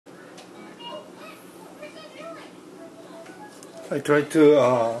I try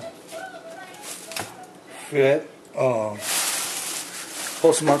to fillet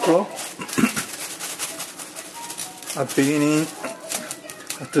horse mackerel. At the beginning,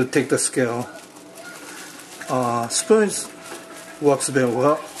 I have to take the scale. Spoon works very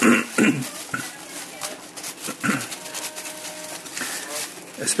well.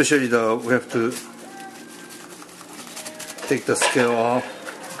 Especially we have to take the scale off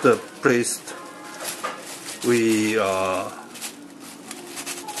the place we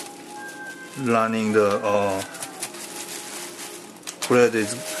running the bread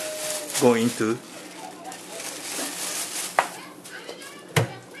is going to.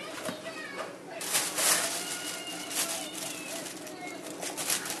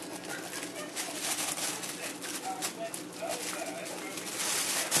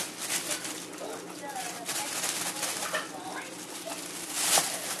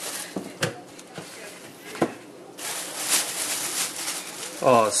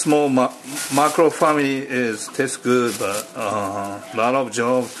 Small mackerel family tastes good, but a lot of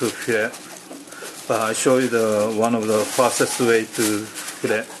job to fillet. But I show you one of the fastest way to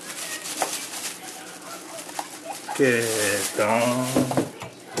fillet. Okay, done.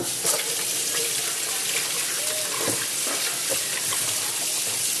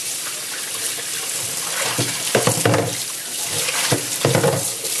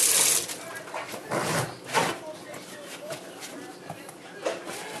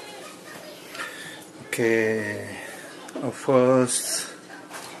 Okay, first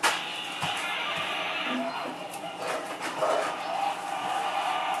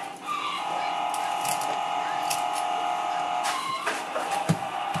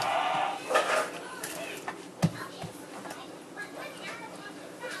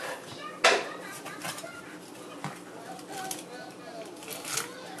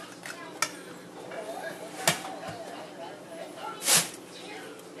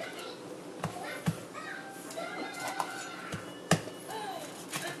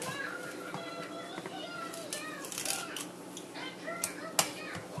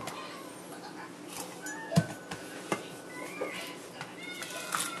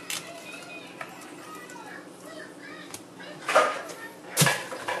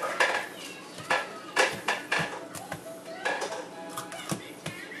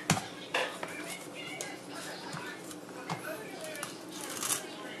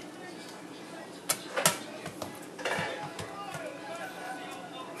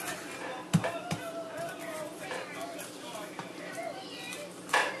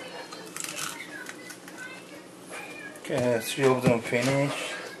okay, 3 of them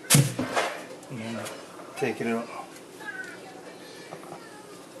finished. Take it out.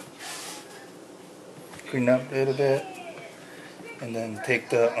 Clean up a little bit, and then take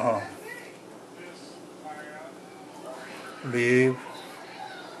the leaf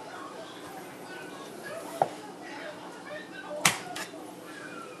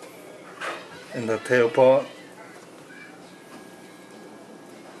and the tail part.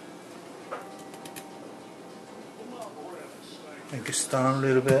 Make it stand a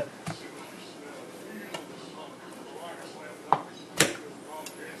little bit.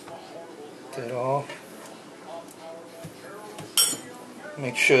 Take it off.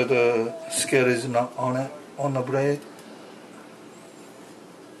 Make sure the scale is not on it, on the blade.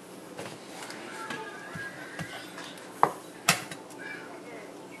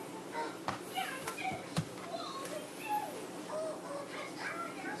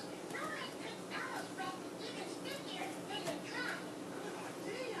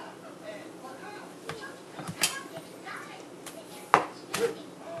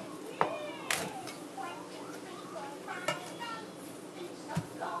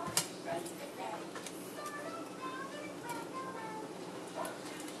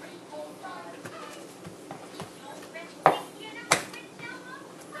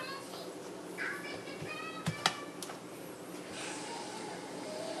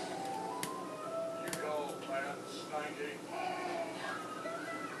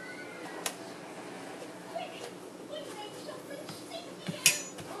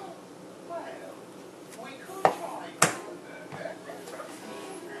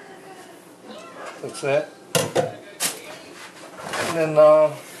 That's it. And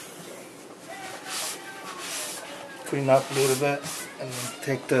then clean up a little bit and then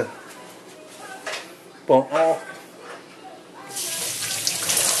take the bone off.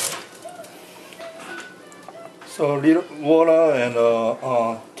 So a little water and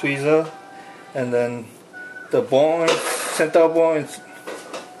tweezer, and then the bone, center bone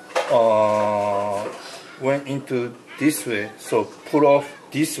went into this way, so pull off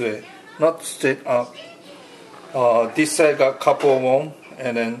this way, not straight up. This side got couple of them,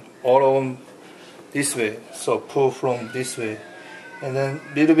 and then all of them this way. So pull from this way, and then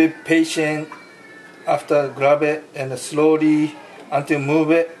little bit patient after grab it and slowly until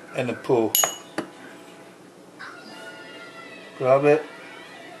move it and pull. Grab it,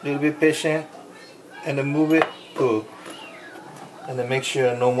 little bit patient, and then move it, pull, and then make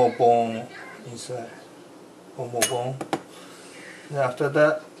sure no more bone inside. No more bone. And after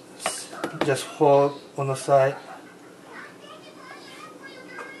that, just hold on the side.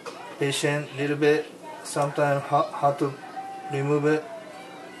 Patient, little bit. Sometimes hard to remove it.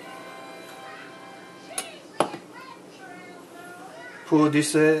 Pull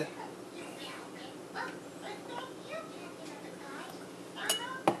this way.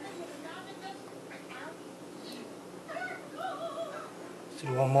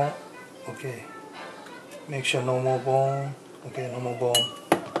 Still one more. Okay. Make sure no more bone. Okay, no more bone.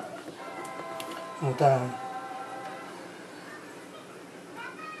 More time.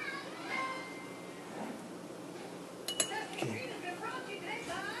 Okay.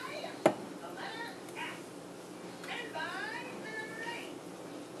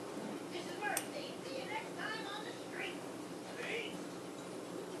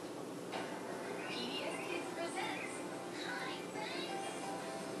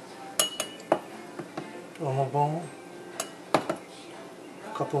 One more bone.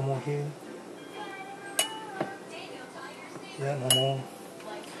 Couple more here. Yeah, no more.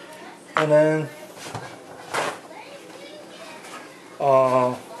 And then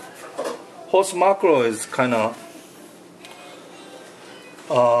horse mackerel is kind of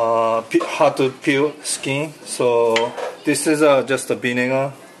hard to peel skin, so this is just a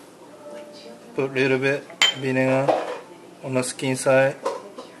vinegar. Put a little bit vinegar on the skin side,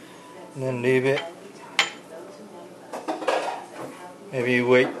 and then leave it. Maybe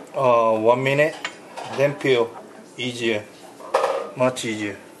wait 1 minute, then peel. Easier, much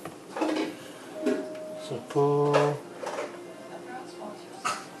easier. So pull.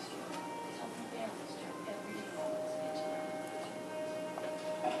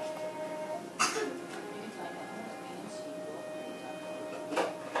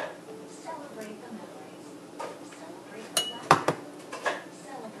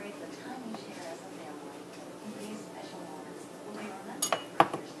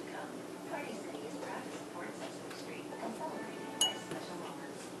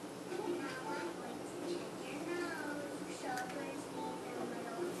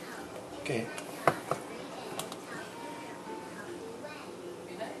 Okay.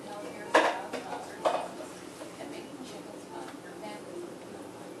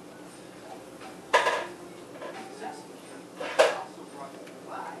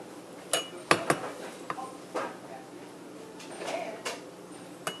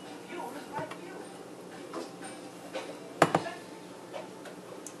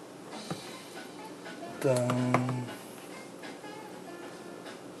 Done.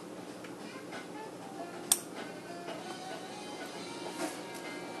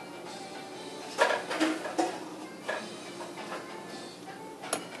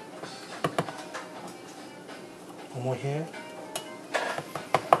 One more here.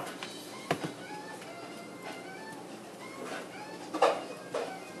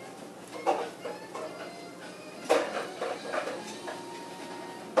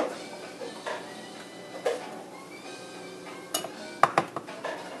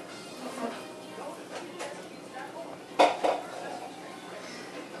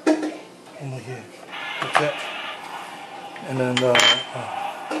 One more here. That's it. And then the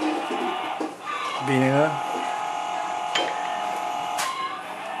vinegar.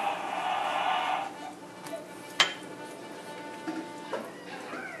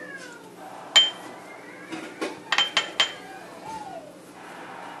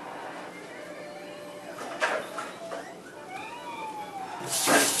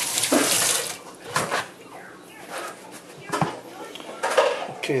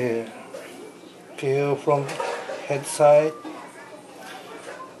 Okay, peel from head side.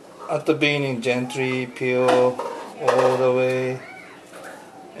 At the beginning, gently peel all the way,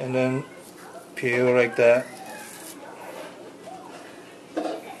 and then peel like that.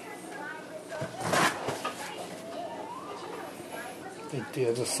 Hit the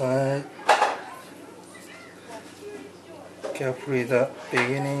other side. Carefully the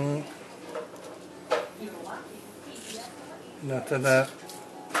beginning. And after that,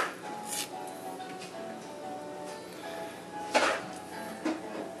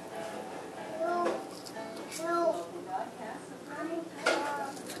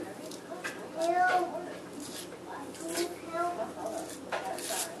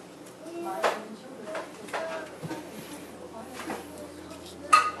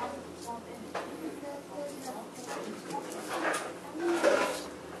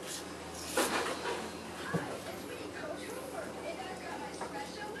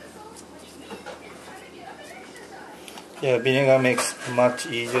 Yeah, vinegar makes much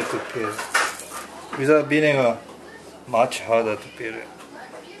easier to peel. Without vinegar, much harder to peel it.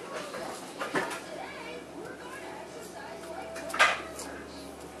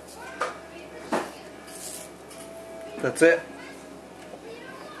 That's it.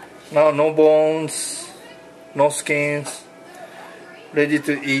 Now no bones, no skins, ready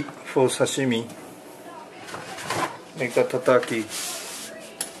to eat for sashimi. Make the tataki.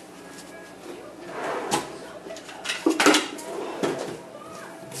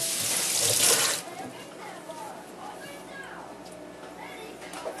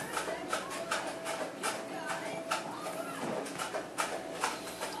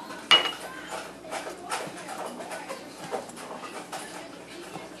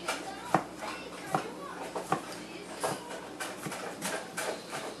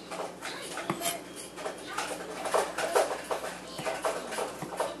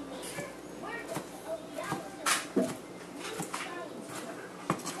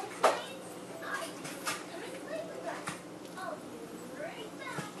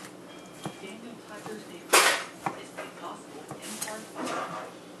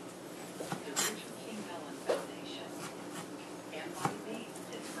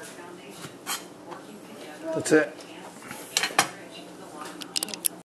 That's it.